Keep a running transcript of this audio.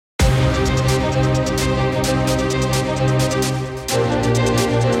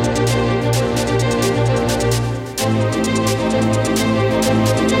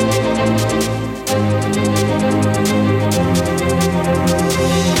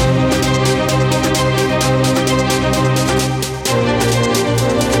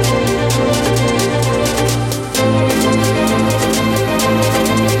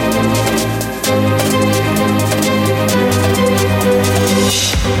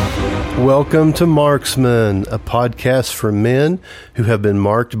Welcome to Marksman, a podcast for men who have been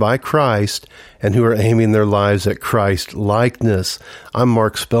marked by Christ and who are aiming their lives at Christ likeness. I'm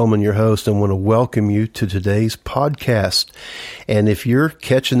Mark Spellman, your host, and want to welcome you to today's podcast. And if you're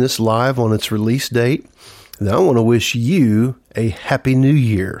catching this live on its release date, then I want to wish you a Happy New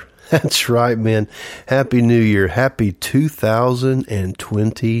Year. That's right, man. Happy New Year. Happy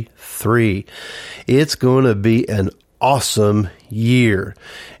 2023. It's going to be an awesome year.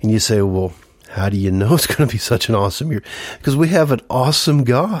 And you say, well, how do you know it's going to be such an awesome year? Because we have an awesome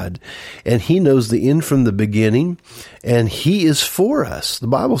God, and He knows the end from the beginning, and He is for us. The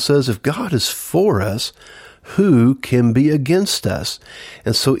Bible says if God is for us, who can be against us?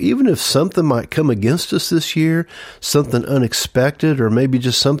 And so even if something might come against us this year, something unexpected, or maybe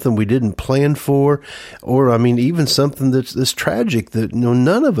just something we didn't plan for, or even something that's tragic that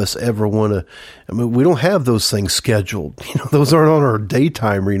none of us ever want to, we don't have those things scheduled. Those aren't on our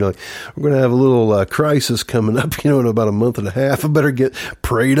daytimer. We're going to have a little crisis coming up, in about a month and a half. I better get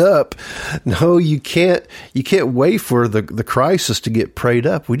prayed up. No, you can't wait for the crisis to get prayed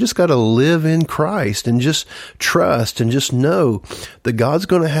up. We just got to live in Christ and just trust and just know that God's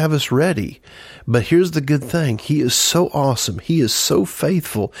going to have us ready. But here's the good thing. He is so awesome. He is so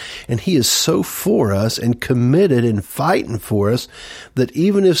faithful, and He is so for us and committed and fighting for us that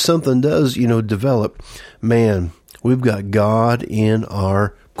even if something does, develop, man, we've got God in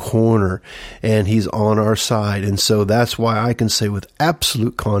our corner and He's on our side. And so that's why I can say with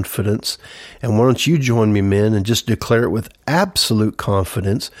absolute confidence, and why don't you join me, men, and just declare it with absolute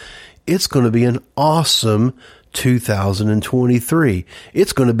confidence, it's going to be an awesome 2023.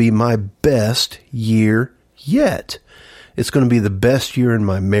 It's going to be my best year yet. It's going to be the best year in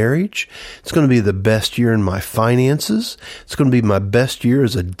my marriage. It's going to be the best year in my finances. It's going to be my best year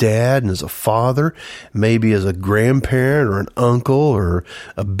as a dad and as a father, maybe as a grandparent or an uncle or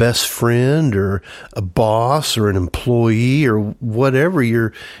a best friend or a boss or an employee or whatever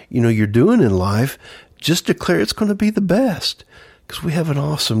you're doing in life. Just declare it's going to be the best, because we have an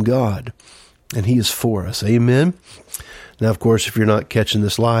awesome God, and He is for us. Amen? Now, of course, if you're not catching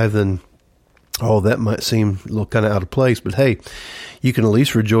this live, then that might seem a little kind of out of place. But hey, you can at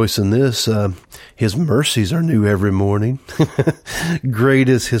least rejoice in this. His mercies are new every morning. Great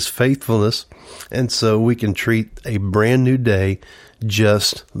is His faithfulness. And so we can treat a brand new day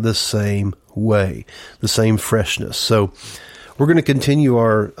just the same way, the same freshness. So we're going to continue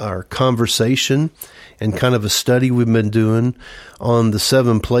our conversation and kind of a study we've been doing on the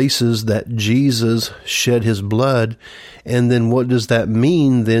 7 places that Jesus shed His blood. And then what does that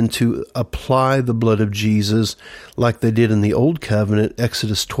mean then to apply the blood of Jesus like they did in the Old Covenant,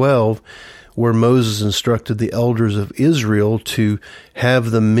 Exodus 12, where Moses instructed the elders of Israel to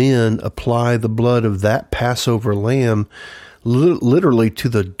have the men apply the blood of that Passover lamb literally to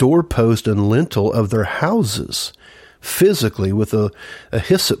the doorpost and lintel of their houses. Physically with a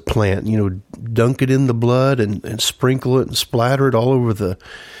hyssop plant, dunk it in the blood and sprinkle it and splatter it all over the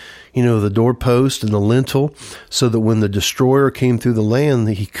doorpost and the lintel, so that when the destroyer came through the land,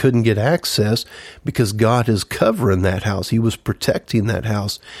 he couldn't get access, because God is covering that house. He was protecting that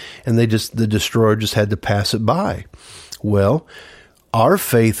house, and the destroyer just had to pass it by. Well, our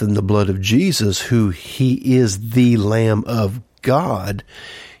faith in the blood of Jesus, who He is the Lamb of God,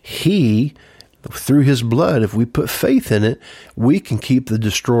 through His blood, if we put faith in it, we can keep the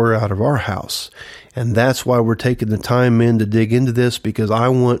destroyer out of our house. And that's why we're taking the time, men, to dig into this, because I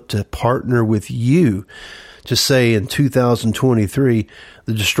want to partner with you to say in 2023,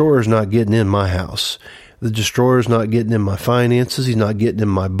 the destroyer is not getting in my house. The destroyer is not getting in my finances. He's not getting in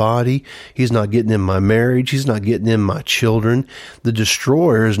my body. He's not getting in my marriage. He's not getting in my children. The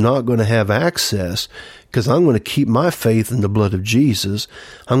destroyer is not going to have access, because I'm going to keep my faith in the blood of Jesus.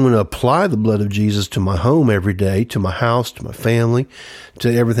 I'm going to apply the blood of Jesus to my home every day, to my house, to my family,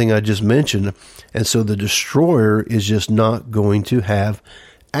 to everything I just mentioned. And so the destroyer is just not going to have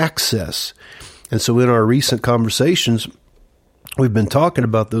access. And so in our recent conversations, we've been talking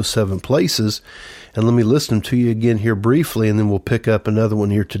about those 7 places, and let me list them to you again here briefly, and then we'll pick up another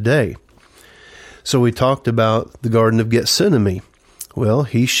one here today. So we talked about the Garden of Gethsemane. Well,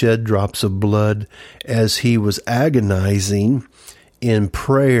 He shed drops of blood as He was agonizing in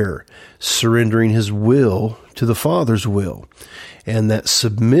prayer, surrendering His will to the Father's will. And that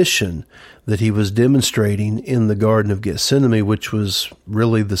submission that He was demonstrating in the Garden of Gethsemane, which was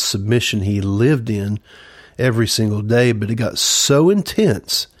really the submission He lived in every single day, but it got so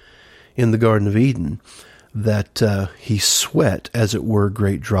intense in the Garden of Eden that He sweat, as it were,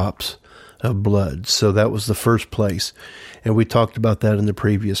 great drops of blood. So that was the first place. And we talked about that in the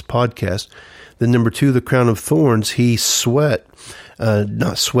previous podcast. Then number 2, the crown of thorns, he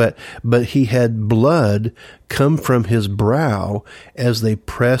not sweat, but he had blood come from his brow as they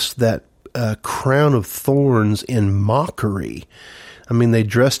pressed that crown of thorns in mockery. I mean, they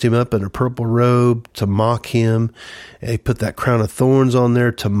dressed him up in a purple robe to mock him. They put that crown of thorns on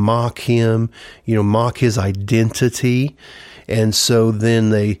there to mock him, mock his identity. And so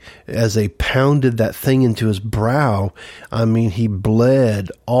then as they pounded that thing into his brow, I mean, he bled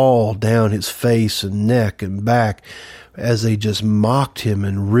all down his face and neck and back as they just mocked him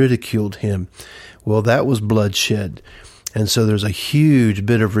and ridiculed him. Well, that was bloodshed. And so there's a huge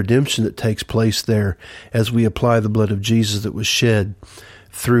bit of redemption that takes place there as we apply the blood of Jesus that was shed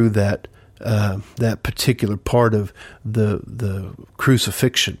through that particular part of the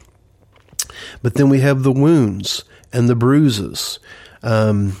crucifixion. But then we have the wounds and the bruises.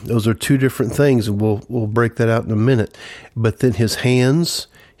 Those are 2 different things, and we'll break that out in a minute. But then his hands,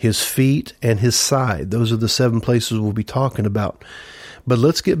 his feet, and his side. Those are the 7 places we'll be talking about. But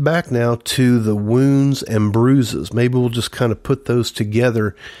let's get back now to the wounds and bruises. Maybe we'll just kind of put those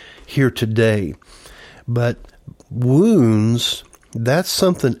together here today. But wounds, that's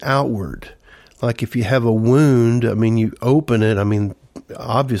something outward. Like if you have a wound, I mean, you open it, I mean,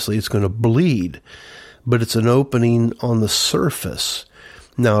 obviously it's going to bleed, but it's an opening on the surface.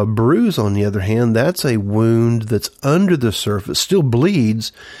 Now, a bruise, on the other hand, that's a wound that's under the surface, still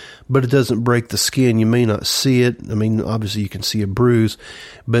bleeds, but it doesn't break the skin. You may not see it. I mean, obviously you can see a bruise,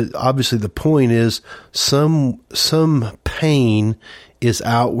 but obviously the point is some pain is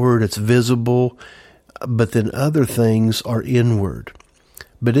outward, it's visible, but then other things are inward.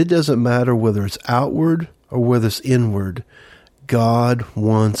 But it doesn't matter whether it's outward or whether it's inward. God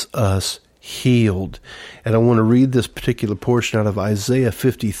wants us healed. And I want to read this particular portion out of Isaiah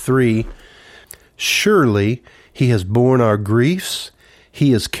 53. Surely he has borne our griefs.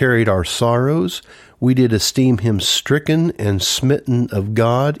 He has carried our sorrows. We did esteem him stricken and smitten of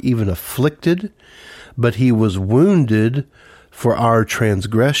God, even afflicted. But he was wounded for our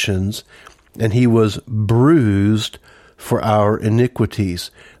transgressions, and he was bruised for our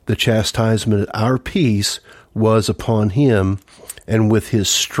iniquities. The chastisement of our peace was upon him, and with his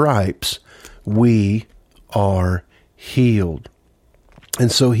stripes we are healed.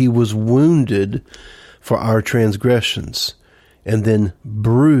 And so he was wounded for our transgressions, and then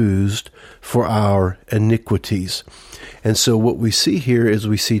bruised for our iniquities. And so what we see here is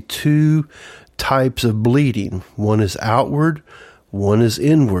we see 2 types of bleeding. One is outward, one is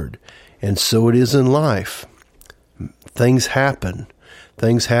inward. And so it is in life. Things happen.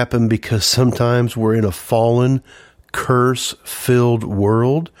 Things happen because sometimes we're in a fallen, curse-filled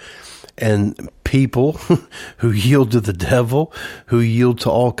world, and people who yield to the devil, who yield to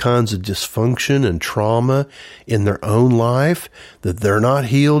all kinds of dysfunction and trauma in their own life that they're not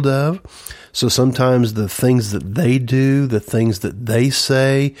healed of. So sometimes the things that they do, the things that they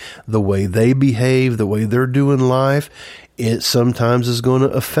say, the way they behave, the way they're doing life, it sometimes is going to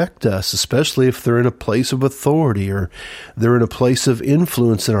affect us, especially if they're in a place of authority or they're in a place of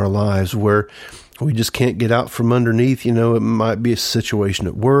influence in our lives where we just can't get out from underneath. It might be a situation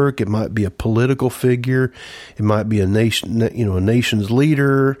at work. It might be a political figure. It might be a nation, a nation's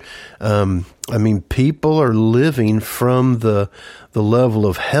leader. People are living from the level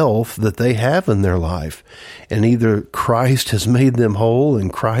of health that they have in their life. And either Christ has made them whole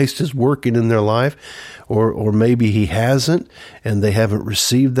and Christ is working in their life, or maybe he hasn't and they haven't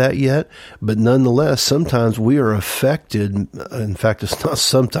received that yet. But nonetheless, sometimes we are affected. In fact, it's not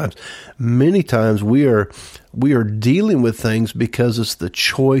sometimes. Many times we are dealing with things because it's the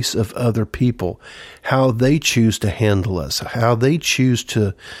choice of other people, how they choose to handle us, how they choose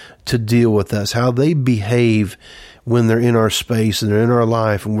to deal with us, how they behave when they're in our space and they're in our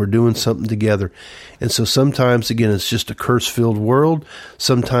life and we're doing something together. And so sometimes, again, it's just a curse-filled world.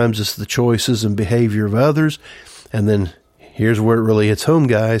 Sometimes it's the choices and behavior of others. And then here's where it really hits home,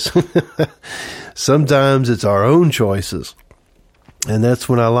 guys. Sometimes it's our own choices. And that's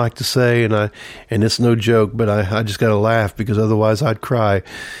when I like to say, and it's no joke, but I just got to laugh because otherwise I'd cry.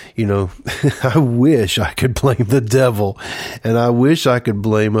 I wish I could blame the devil, and I wish I could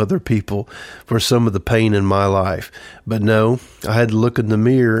blame other people for some of the pain in my life. But no, I had to look in the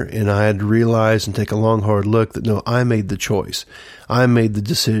mirror and I had to realize and take a long, hard look that no, I made the choice. I made the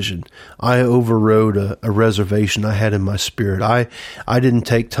decision. I overrode a reservation I had in my spirit. I didn't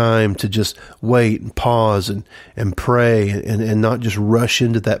take time to just wait and pause and pray and not just rush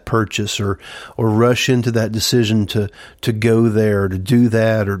into that purchase or rush into that decision to go there, to do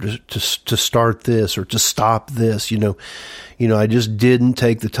that, or to start this or to stop this. I just didn't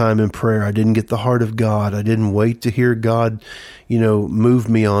take the time in prayer. I didn't get the heart of God. I didn't wait to hear God, move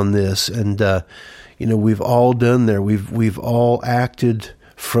me on this. And, we've all done there. We've all acted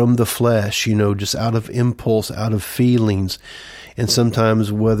from the flesh, just out of impulse, out of feelings. And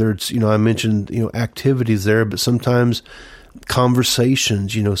sometimes whether it's, I mentioned, activities there, but sometimes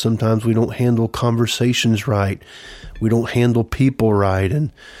conversations, sometimes we don't handle conversations right. We don't handle people right.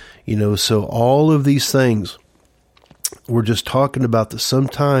 And, so all of these things, we're just talking about that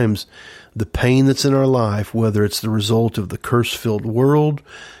sometimes the pain that's in our life, whether it's the result of the curse-filled world,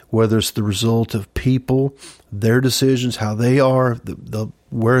 whether it's the result of people, their decisions, how they are,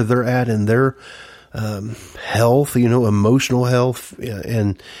 where they're at in their health, emotional health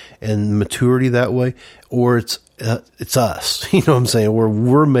and maturity that way, or it's us, what I'm saying, where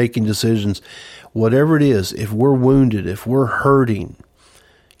we're making decisions, whatever it is, if we're wounded, if we're hurting,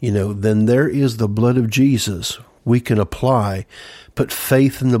 then there is the blood of Jesus we can apply, put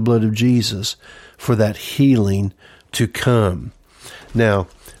faith in the blood of Jesus for that healing to come. Now,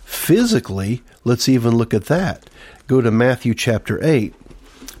 physically, let's even look at that. Go to Matthew chapter 8,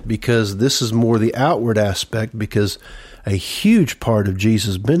 because this is more the outward aspect, because a huge part of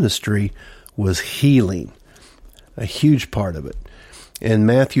Jesus' ministry was healing, a huge part of it. In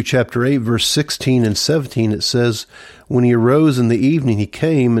Matthew chapter 8, verse 16 and 17, it says, when he arose in the evening, he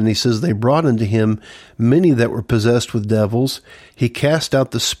came, and he says, they brought unto him many that were possessed with devils. He cast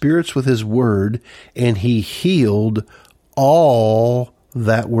out the spirits with his word, and he healed all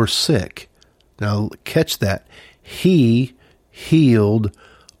that were sick. Now, catch that. He healed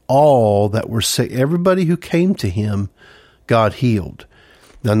all that were sick. Everybody who came to him, God healed.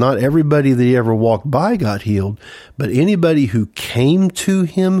 Now, not everybody that he ever walked by got healed, but anybody who came to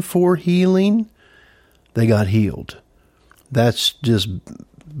him for healing, they got healed. That's just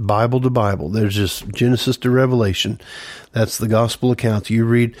Bible to Bible. There's just Genesis to Revelation. That's the gospel accounts. You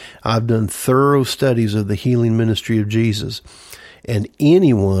read, I've done thorough studies of the healing ministry of Jesus. And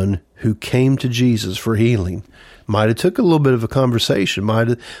anyone who came to Jesus for healing might have took a little bit of a conversation.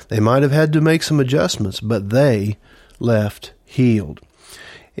 They might have had to make some adjustments, but they left healed.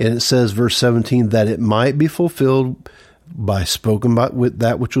 And it says, verse 17, that it might be fulfilled with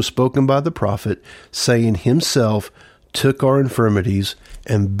that which was spoken by the prophet, saying, himself took our infirmities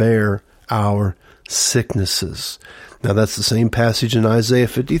and bare our sicknesses. Now that's the same passage in Isaiah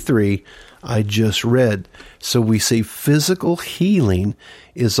 53 I just read. So we see physical healing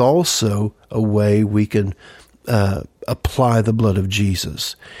is also a way we can apply the blood of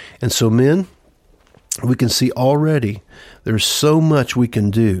Jesus. And so, men, we can see already there's so much we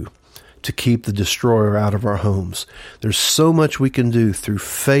can do to keep the destroyer out of our homes. There's so much we can do through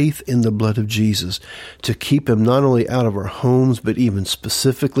faith in the blood of Jesus to keep him not only out of our homes, but even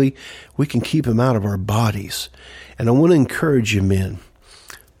specifically, we can keep him out of our bodies. And I want to encourage you, men,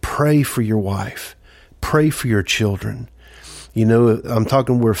 pray for your wife. Pray for your children. I'm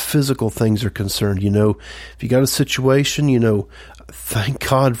talking where physical things are concerned. If you got a situation, thank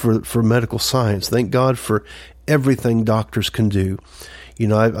God for medical science. Thank God for everything doctors can do.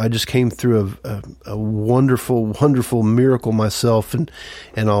 I just came through a wonderful, wonderful miracle myself, and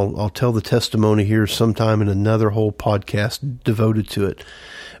I'll tell the testimony here sometime in another whole podcast devoted to it.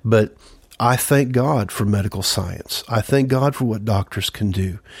 But I thank God for medical science. I thank God for what doctors can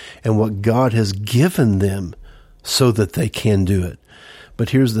do and what God has given them so that they can do it. But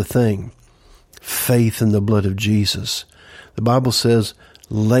here's the thing, faith in the blood of Jesus. The Bible says,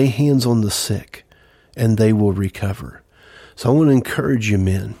 lay hands on the sick and they will recover. So I want to encourage you,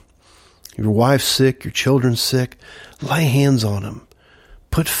 men. Your wife's sick, your children's sick, lay hands on them.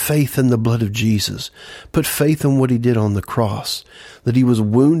 Put faith in the blood of Jesus. Put faith in what he did on the cross, that he was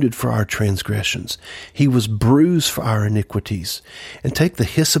wounded for our transgressions. He was bruised for our iniquities. And take the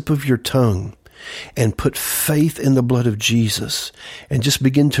hyssop of your tongue and put faith in the blood of Jesus and just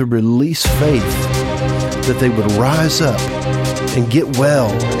begin to release faith that they would rise up and get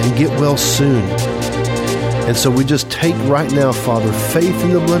well soon. And so we just take right now, Father, faith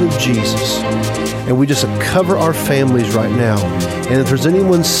in the blood of Jesus, and we just cover our families right now. And if there's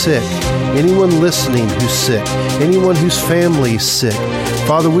anyone sick, anyone listening who's sick, anyone whose family is sick,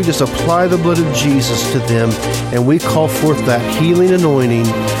 Father, we just apply the blood of Jesus to them, and we call forth that healing anointing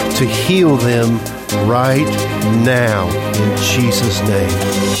to heal them right now in Jesus'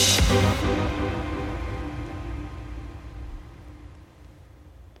 name.